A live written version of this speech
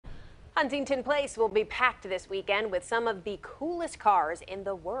Huntington Place will be packed this weekend with some of the coolest cars in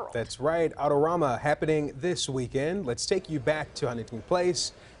the world. That's right. Autorama happening this weekend. Let's take you back to Huntington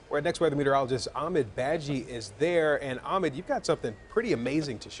Place, where next weather meteorologist Ahmed Badji is there. And Ahmed, you've got something pretty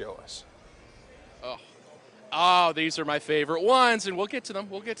amazing to show us. Oh, these are my favorite ones, and we'll get to them.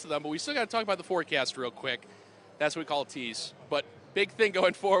 But we still got to talk about the forecast real quick. That's what we call a tease. But big thing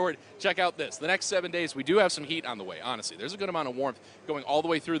going forward, check out this. The next 7 days, we do have some heat on the way, honestly. There's a good amount of warmth going all the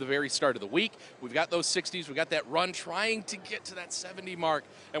way through the very start of the week. We've got those 60s. We've got that run trying to get to that 70 mark.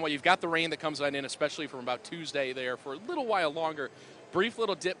 And you've got the rain that comes on in, especially from about Tuesday there for a little while longer. Brief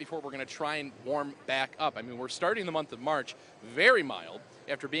little dip before we're going to try and warm back up. I mean, we're starting the month of March very mild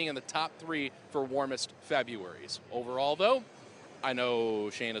after being in the top 3 for warmest Februarys. Overall, though, I know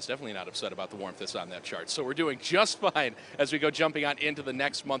Shayna's definitely not upset about the warmth that's on that chart. So we're doing just fine as we go jumping on into the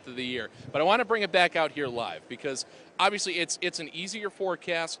next month of the year. But I want to bring it back out here live because obviously it's an easier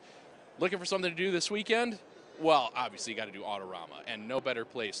forecast. Looking for something to do this weekend? Well, obviously you got to do Autorama, and no better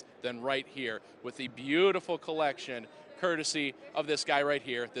place than right here with the beautiful collection courtesy of this guy right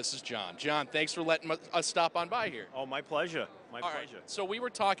here. This is John. John, thanks for letting us stop on by here. Oh, my pleasure. My All pleasure. Right. So we were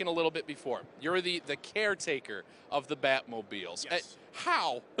talking a little bit before. You're the caretaker of the Batmobiles. Yes.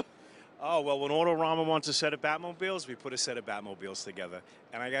 How? Oh, well, when Autorama wants a set of Batmobiles, we put a set of Batmobiles together.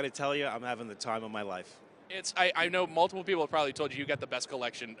 And I got to tell you, I'm having the time of my life. I know multiple people have probably told you got the best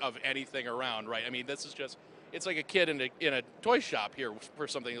collection of anything around, right? I mean, this is just, it's like a kid in a toy shop here for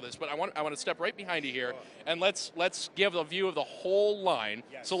something like this. But I want to step right behind you here, and let's give a view of the whole line.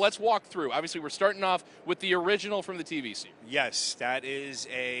 Yes. So let's walk through. Obviously, we're starting off with the original from the TV series. Yes, that is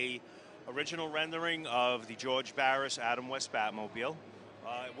a original rendering of the George Barris Adam West Batmobile.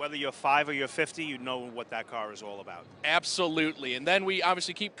 Whether you're 5 or you're 50, you know what that car is all about. Absolutely. And then we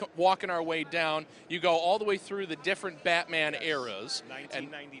obviously keep walking our way down. You go all the way through the different Batman eras.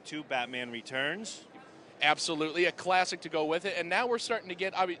 1992 Batman Returns. Absolutely, a classic to go with it. And now we're starting to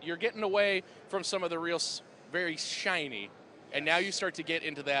get, you're getting away from some of the real, very shiny, and now you start to get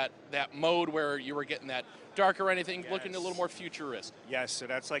into that mode where you were getting that darker anything, looking a little more futuristic. Yes, so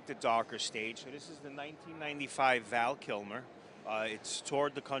that's like the darker stage. So this is the 1995 Val Kilmer. It's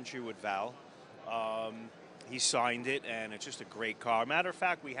toured the country with Val. He signed it, and it's just a great car. Matter of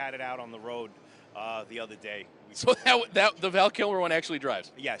fact, we had it out on the road the other day. So the Val Kilmer one actually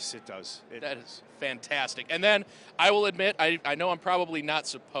drives? Yes, it does. That is fantastic. And then I will admit, I know I'm probably not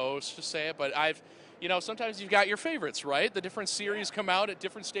supposed to say it, but sometimes you've got your favorites, right? The different series come out at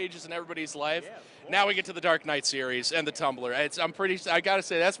different stages in everybody's life. Yeah, now we get to the Dark Knight series and the Tumbler. I got to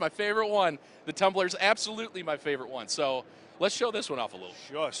say, that's my favorite one. The Tumbler's absolutely my favorite one. So let's show this one off a little.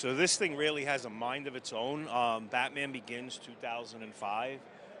 Sure. So this thing really has a mind of its own. Batman Begins 2005.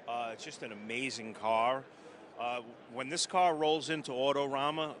 It's just an amazing car. When this car rolls into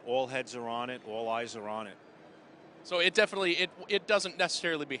Autorama, all heads are on it, all eyes are on it. So it definitely, it doesn't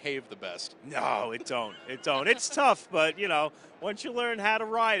necessarily behave the best. No, it don't. It don't. It's tough, but, once you learn how to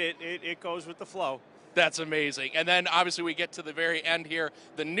ride it, it goes with the flow. That's amazing. And then, obviously, we get to the very end here.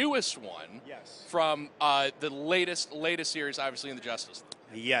 The newest one from the latest series, obviously, in the Justice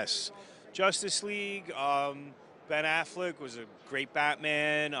League. Yes. Justice League, Ben Affleck was a great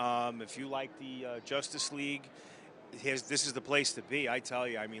Batman. If you like the Justice League, this is the place to be, I tell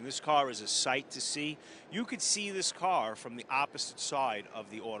you. I mean, this car is a sight to see. You could see this car from the opposite side of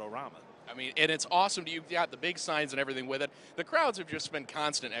the Autorama. I mean, and it's awesome. You've got the big signs and everything with it. The crowds have just been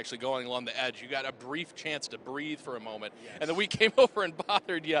constant, actually, going along the edge. You got a brief chance to breathe for a moment, and then we came over and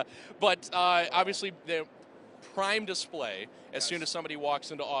bothered you. But obviously, the prime display as soon as somebody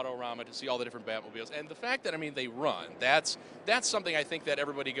walks into Autorama to see all the different Batmobiles. And the fact that, they run, that's something I think that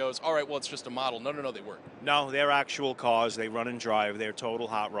everybody goes, all right, well, it's just a model. No, they work. No, they're actual cars. They run and drive. They're total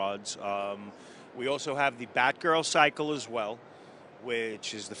hot rods. We also have the Batgirl cycle as well,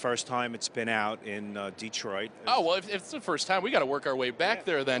 which is the first time it's been out in Detroit. Oh, well, if it's the first time, we got to work our way back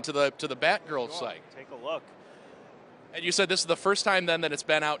there then to the Batgirl site. Take a look. And you said this is the first time then that it's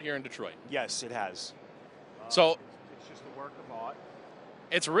been out here in Detroit? Yes, it has. So it's just a work of art.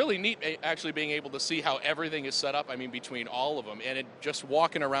 It's really neat actually being able to see how everything is set up, between all of them, and just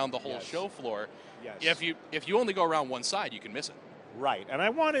walking around the whole show floor. Yes. If you only go around one side, you can miss it. Right. And I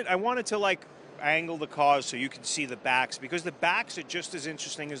wanted to angle the cars so you can see the backs, because the backs are just as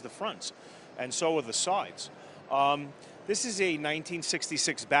interesting as the fronts, and so are the sides. This is a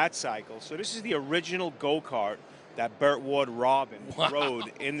 1966 Bat Cycle, so this is the original go-kart that Burt Ward Robin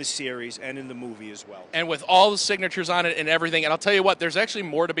rode in the series and in the movie as well. And with all the signatures on it and everything. And I'll tell you what, there's actually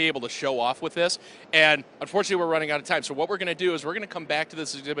more to be able to show off with this. And unfortunately, we're running out of time. So what we're going to do is we're going to come back to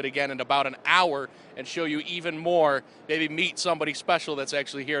this exhibit again in about an hour and show you even more, maybe meet somebody special that's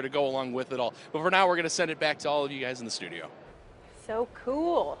actually here to go along with it all. But for now, we're going to send it back to all of you guys in the studio. So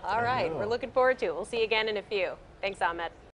cool. All right. We're looking forward to it. We'll see you again in a few. Thanks, Ahmed.